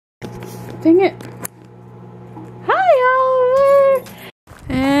Dang it. Hi, Oliver!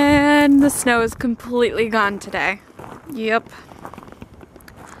 And the snow is completely gone today. Yep.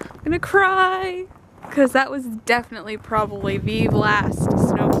 I'm gonna cry, because that was definitely probably the last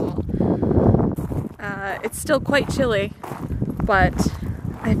snowfall. It's still quite chilly, but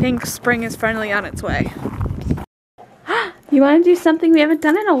I think spring is finally on its way. You want to do something we haven't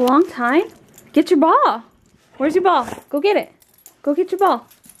done in a long time? Get your ball. Where's your ball? Go get it. Go get your ball.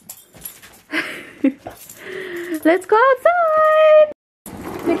 Let's go outside.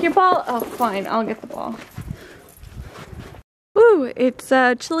 Take your ball. Oh, fine. I'll get the ball. Ooh, it's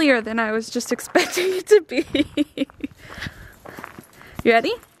chillier than I was just expecting it to be. You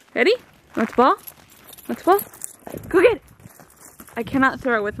ready? Ready? Want the ball? Want the ball? Go get it. I cannot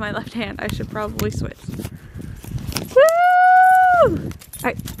throw with my left hand. I should probably switch. Woo!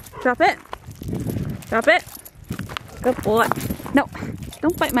 Alright, drop it. Drop it. Good boy. No,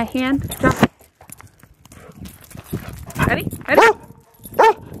 don't bite my hand. Drop it. Ready? Ready?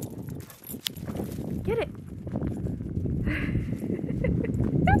 Get it.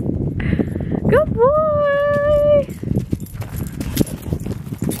 Good boy.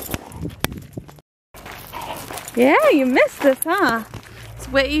 Yeah, you missed this, huh? It's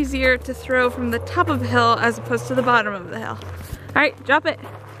way easier to throw from the top of the hill as opposed to the bottom of the hill. Alright, drop it.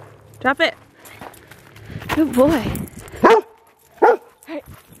 Drop it. Good boy. Alright,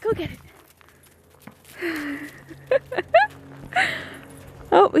 go get it.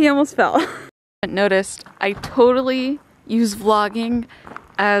 Oh, he almost fell. I noticed I totally use vlogging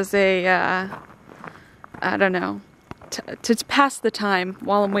as a, I don't know, to pass the time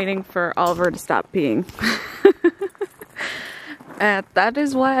while I'm waiting for Oliver to stop peeing. That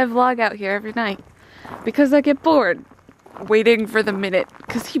is why I vlog out here every night. Because I get bored waiting for the minute,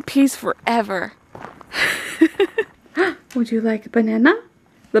 because he pees forever. Would you like a banana?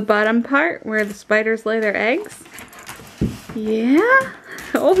 The bottom part where the spiders lay their eggs? Yeah?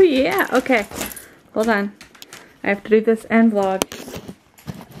 Oh yeah, okay. Hold on. I have to do this and vlog.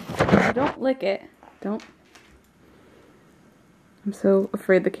 Don't lick it. Don't. I'm so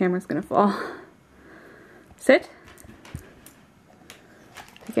afraid the camera's gonna fall. Sit.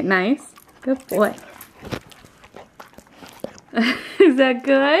 Take it nice. Good boy. Is that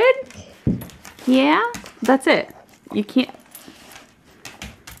good? Yeah? That's it. You can't.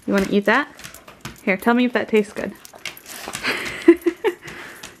 You want to eat that? Here, tell me if that tastes good.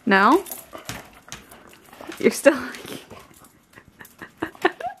 No? You're still like...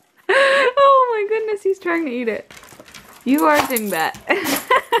 Oh my goodness, he's trying to eat it. You are doing that.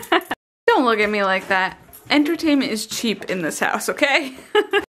 Don't look at me like that. Entertainment is cheap in this house, okay?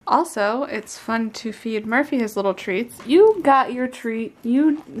 Also, it's fun to feed Murphy his little treats. You got your treat,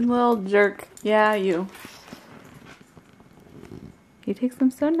 you little jerk. Yeah, you. He takes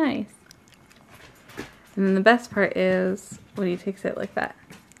them so nice. And then the best part is when he takes it like that.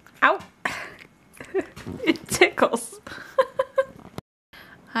 Ow! It tickles.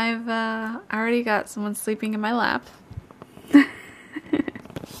 I've already got someone sleeping in my lap.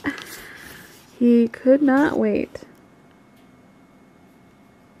 He could not wait.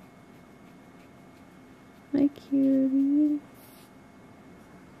 My cutie.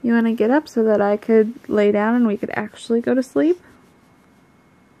 You want to get up so that I could lay down and we could actually go to sleep?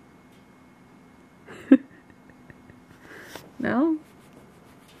 No?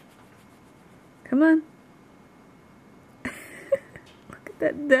 Come on. Look at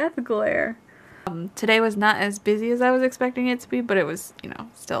that death glare. Today was not as busy as I was expecting it to be, but it was, you know,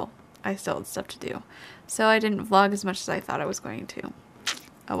 I still had stuff to do. So I didn't vlog as much as I thought I was going to.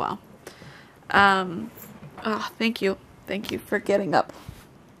 Oh well. Oh, thank you. Thank you for getting up.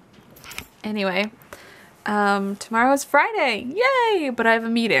 Anyway, tomorrow is Friday. Yay! But I have a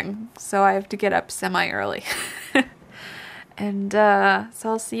meeting, so I have to get up semi-early. And so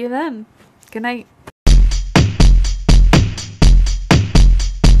I'll see you then. Good night.